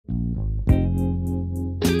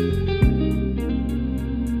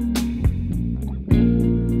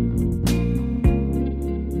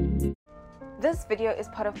video is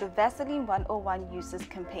part of the Vaseline 101 Uses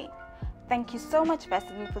campaign. Thank you so much,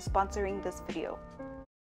 Vaseline, for sponsoring this video.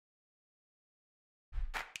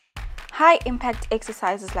 High impact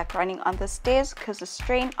exercises like running on the stairs cause a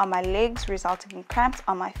strain on my legs, resulting in cramps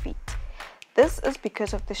on my feet. This is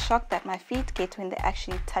because of the shock that my feet get when they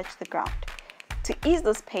actually touch the ground. To ease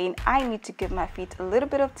this pain, I need to give my feet a little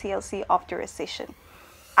bit of TLC after a session.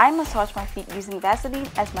 I massage my feet using Vaseline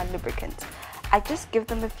as my lubricant. I just give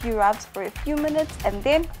them a few rubs for a few minutes and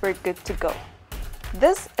then we're good to go.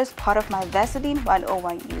 This is part of my Vaseline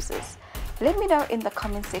 101 uses. Let me know in the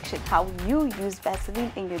comment section how you use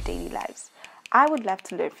Vaseline in your daily lives. I would love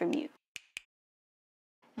to learn from you.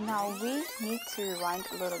 Now we need to rewind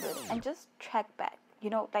a little bit and just track back,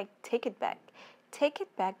 like take it back. Take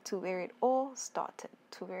it back to where it all started,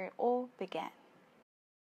 to where it all began.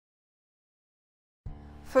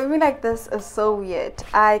 Filming like this is so weird.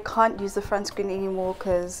 I can't use the front screen anymore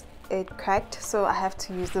because it cracked, so I have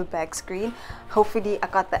to use the back screen. Hopefully I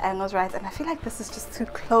got the angles right, and I feel like this is just too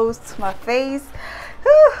close to my face.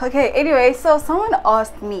 Okay, anyway, so someone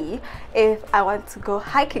asked me if I want to go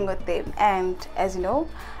hiking with them, and as you know,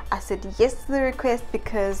 I said yes to the request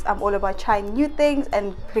because I'm all about trying new things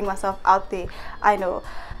and putting myself out there. I know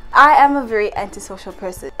I am a very antisocial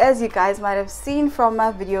person, as you guys might have seen from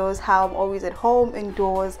my videos, how I'm always at home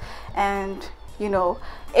indoors, and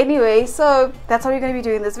anyway, so that's what we're going to be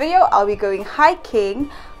doing in this video. I'll be going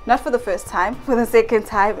hiking, not for the first time, for the second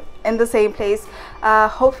time in the same place.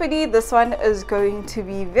 Hopefully this one is going to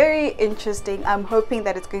be very interesting. I'm hoping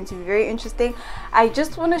that it's going to be very interesting. I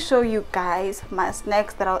just want to show you guys my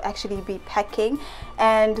snacks that I'll actually be packing,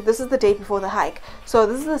 and this is the day before the hike, so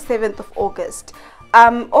this is the 7th of August.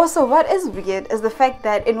 Also, what is weird is the fact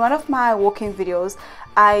that in one of my walking videos,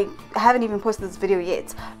 I haven't even posted this video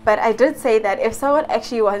yet, but I did say that if someone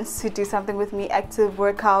actually wants to do something with me, active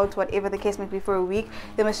workout, whatever the case may be, for a week,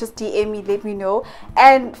 they must just DM me, let me know.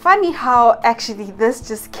 And funny how actually this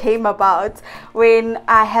just came about when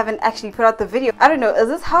I haven't actually put out the video. I don't know, is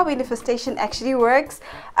this how manifestation actually works?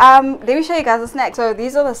 Let me show you guys the snacks. So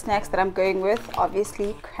these are the snacks that I'm going with.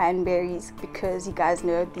 Obviously cranberries, because you guys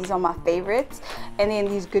know these are my favorites, and then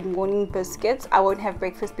these good morning biscuits. I won't have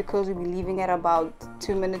breakfast because we'll be leaving at about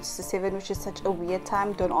 2 minutes to 7, which is such a weird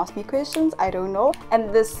time. Don't ask me questions, I don't know.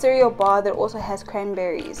 And this cereal bar that also has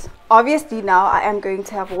cranberries. Obviously now I am going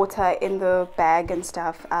to have water in the bag and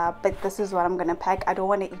stuff, but this is what I'm gonna pack. I don't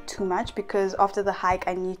want to eat too much because after the hike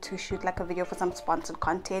I need to shoot like a video for some sponsored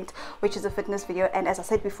content, which is a fitness video, and as I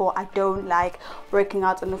said before, I don't like working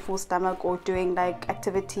out on a full stomach or doing like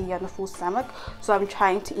activity on a full stomach, so I'm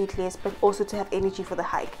trying to eat less but also to have energy for the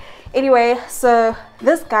hike. Anyway, so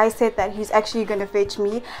this guy said that he's actually gonna fetch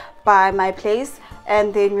me by my place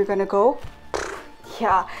and then we're gonna go.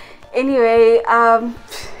 Yeah, anyway,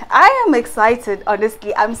 I am excited.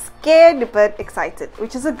 Honestly, I'm scared but excited,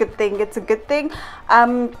 which is a good thing. It's a good thing.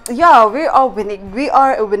 Yeah, we are winning. We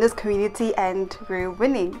are a winners community and we're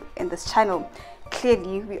winning in this channel.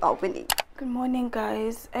 Clearly we are winning. Good morning,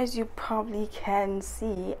 guys. As you probably can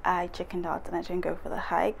see, I chickened out and I didn't go for the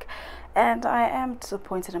hike, and I am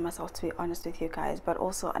disappointed in myself, to be honest with you guys. But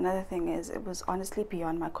also another thing is, it was honestly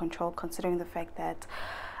beyond my control, considering the fact that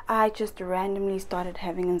I just randomly started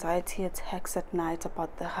having anxiety attacks at night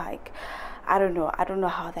about the hike. I don't know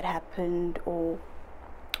how that happened or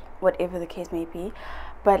whatever the case may be,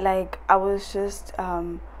 but like I was just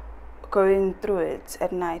going through it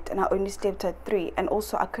at night, and I only slept at 3, and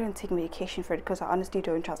also I couldn't take medication for it because I honestly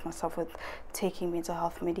don't trust myself with taking mental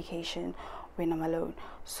health medication when I'm alone.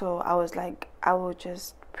 So I was like, I will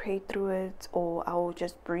just pray through it, or I will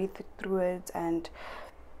just breathe through it and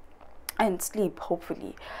sleep,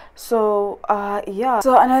 hopefully. So yeah,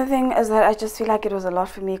 so another thing is that I just feel like it was a lot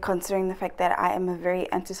for me, considering the fact that I am a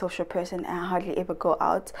very antisocial person and I hardly ever go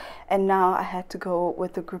out, and now I had to go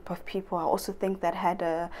with a group of people. I also think that had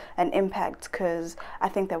an impact, because I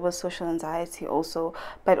think that was social anxiety also,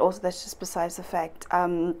 but also that's just besides the fact.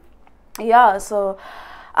 Yeah, so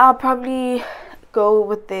I'll probably go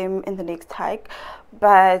with them in the next hike,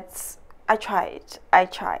 but I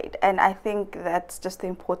tried, and I think that's just the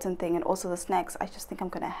important thing. And also the snacks, I just think I'm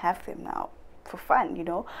gonna have them now for fun,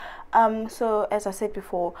 so as I said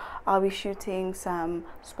before, I'll be shooting some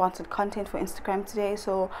sponsored content for Instagram today,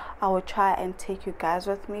 so I will try and take you guys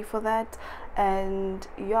with me for that. And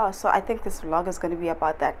yeah, so I think this vlog is going to be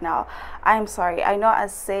about that. Now, I'm sorry, I know I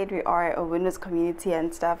said we are a winners community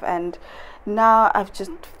and stuff, and now I've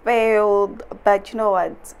just failed, but you know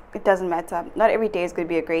what, it doesn't matter. Not every day is going to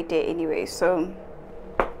be a great day anyway, so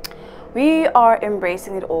we are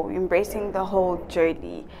embracing it all. We're embracing the whole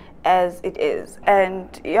journey as it is.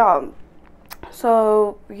 And yeah,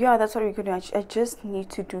 So yeah, that's what we're gonna do. I just need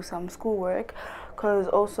to do some schoolwork, because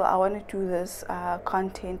also I want to do this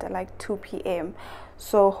content at like 2 p.m.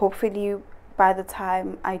 so hopefully by the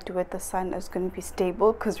time I do it, the sun is going to be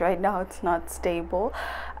stable, because right now it's not stable.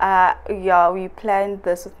 Yeah, we planned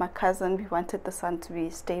this with my cousin. We wanted the sun to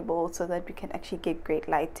be stable so that we can actually get great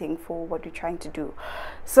lighting for what we're trying to do.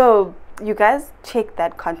 So you guys check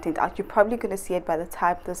that content out. You're probably going to see it by the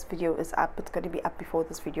time this video is up. It's going to be up before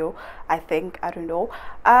this video, I think. I don't know.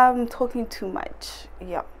 I'm talking too much.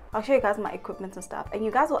 Yeah, I'll show you guys my equipment and stuff, and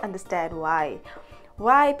you guys will understand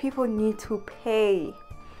why people need to pay.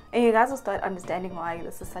 And you guys will start understanding why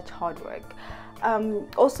this is such hard work.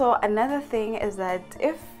 Also, another thing is that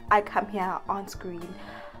if I come here on screen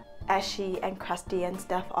ashy and crusty and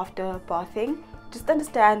stuff after bathing, just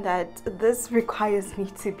understand that this requires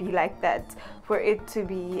me to be like that for it to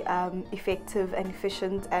be effective and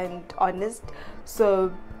efficient and honest.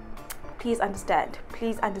 So please understand.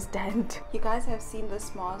 You guys have seen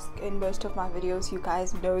this mask in most of my videos. You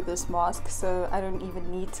guys know this mask, so I don't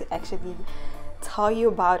even need to actually tell you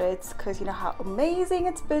about it, because you know how amazing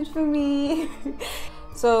it's been for me.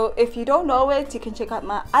 So if you don't know it, you can check out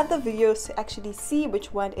my other videos to actually see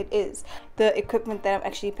which one it is. The equipment that I'm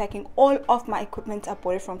actually packing, all of my equipment, I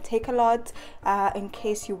bought it from Takealot, in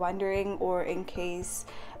case you're wondering, or in case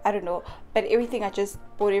I don't know, but everything I just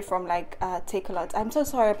bought it from like Takealot. I'm so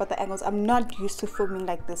sorry about the angles. I'm not used to filming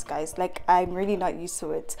like this, guys. Like, I'm really not used to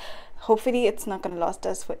it. Hopefully it's not gonna last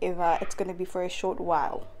us forever. It's gonna be for a short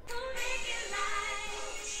while.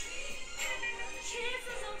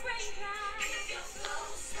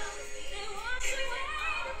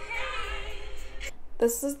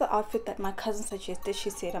 This is the outfit that my cousin suggested. She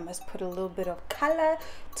said I must put a little bit of color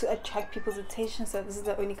to attract people's attention. So this is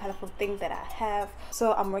the only colorful thing that I have.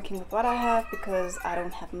 So I'm working with what I have because I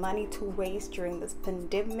don't have money to waste during this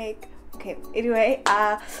pandemic. Okay, anyway,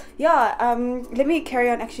 let me carry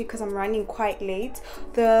on actually, because I'm running quite late.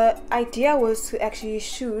 The idea was to actually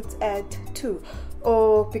shoot at 2,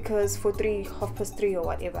 or because for 3:30 or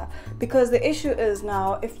whatever, because the issue is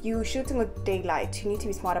now, if you're shooting with daylight, you need to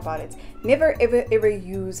be smart about it. Never ever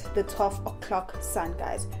use the 12 o'clock sun,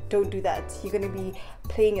 guys. Don't do that. You're gonna be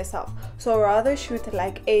playing yourself. So rather shoot at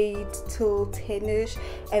like 8 till 10ish,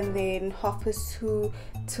 and then 2:30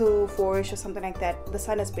 till 4ish or something like that. The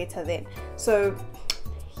sun is better then. So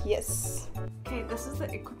yes. Okay, this is the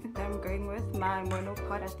equipment that I'm going with. My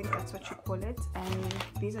monopod, I think that's what you call it, and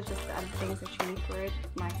these are just the other things that you need for it.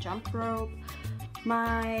 My jump rope,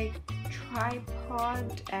 my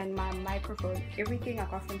tripod, and my microphone. Everything I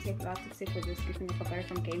got from Takealot except for this gift, I got it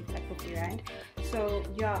from Game for like 50 rand. So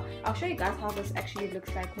yeah, I'll show you guys how this actually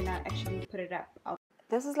looks like when I actually put it up.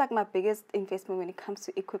 This is like my biggest investment when it comes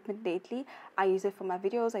to equipment lately. I use it for my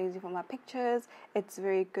videos, I use it for my pictures. It's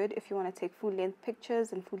very good if you want to take full length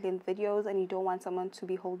pictures and full length videos and you don't want someone to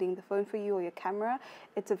be holding the phone for you or your camera.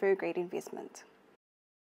 It's a very great investment.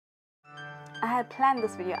 I had planned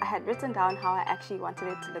this video. I had written down how I actually wanted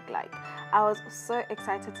it to look like. I was so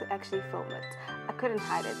excited to actually film it. I couldn't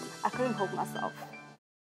hide it. I couldn't hold myself.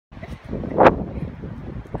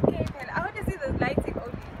 Okay, I want to see the lighting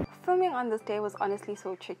only. Filming on this day was honestly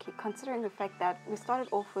so tricky, considering the fact that we started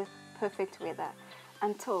off with perfect weather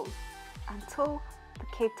until the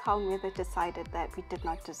Cape Town weather decided that we did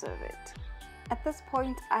not deserve it. At this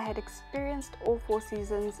point, I had experienced all 4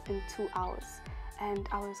 seasons in 2 hours, and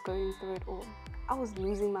I was going through it all. I was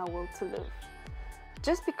losing my will to live.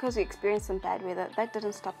 Just because we experienced some bad weather, that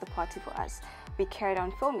didn't stop the party for us. We carried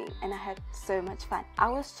on filming and I had so much fun. I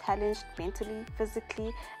was challenged mentally,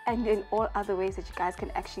 physically, and in all other ways that you guys can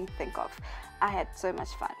actually think of. I had so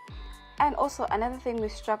much fun. And also another thing, we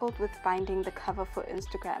struggled with finding the cover for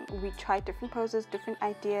Instagram. We tried different poses, different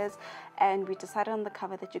ideas, and we decided on the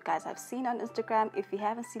cover that you guys have seen on Instagram. If you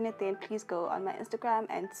haven't seen it, then please go on my Instagram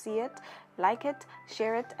and see it, like it,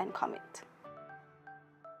 share it, and comment.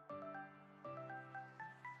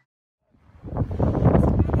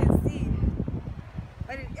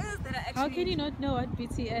 How can you not know what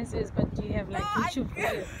BTS is, but you have like YouTube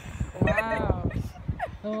videos? Wow.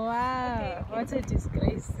 Wow. Okay. What a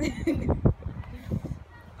disgrace.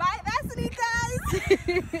 Buy Vaseline, guys!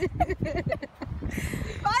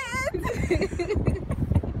 Buy it!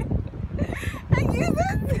 I use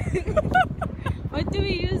it! What do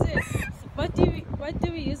we use it? What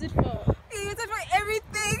do we use it for? We use it for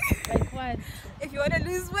everything! Like what? If you want to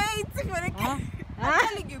lose weight, if you want to... I'm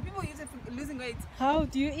telling you, people use it for losing weight. How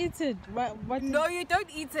do you eat it? What no, you don't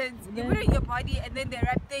eat it. You put it in your body and then they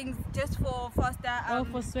wrap things just for faster...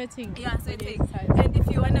 for sweating. Yeah, sweating. And if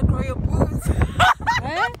you want to grow your boobs...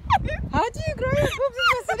 How do you grow your boobs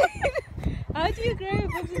in Vaseline? How do you grow your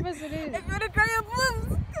boobs in Vaseline? If you want to grow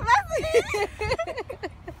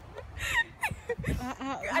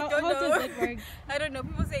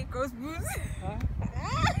most booze. Huh?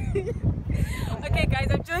 Okay guys,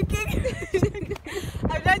 I'm joking.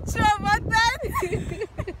 I'm not sure about that.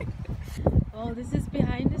 Well, this is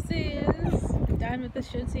behind the scenes. Done with the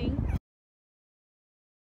shooting.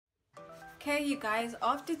 Okay you guys,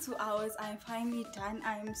 after 2 hours I'm finally done.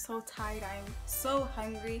 I'm so tired, I'm so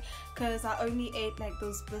hungry because I only ate like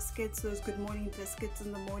those biscuits, those good morning biscuits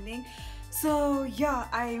in the morning. So yeah,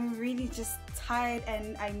 I'm really just tired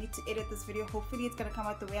and I need to edit this video. Hopefully it's gonna come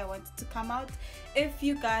out the way I want it to come out. If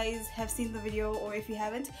you guys have seen the video or if you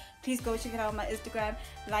haven't, please go check it out on my Instagram,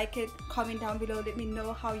 like it, comment down below, let me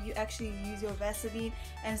know how you actually use your Vaseline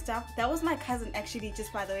and stuff. That was my cousin actually,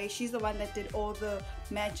 just by the way. She's the one that did all the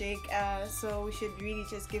magic, so we should really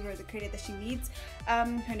just give her the credit that she needs.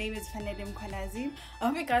 Her name is Zané Dlamini. I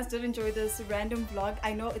hope you guys did enjoy this random vlog.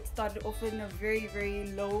 I know it started off in a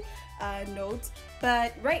very low note,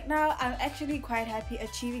 but right now I'm actually quite happy.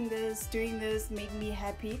 Achieving this, doing this made me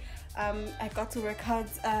happy. I got to work out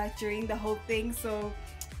during the whole thing, so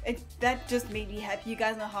that just made me happy. You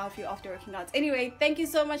guys know how I feel after working out. Anyway, thank you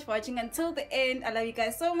so much for watching until the end. I love you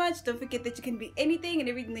guys so much. Don't forget that you can be anything and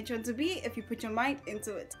everything that you want to be if you put your mind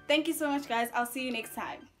into it. Thank you so much guys. I'll see you next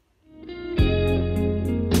time.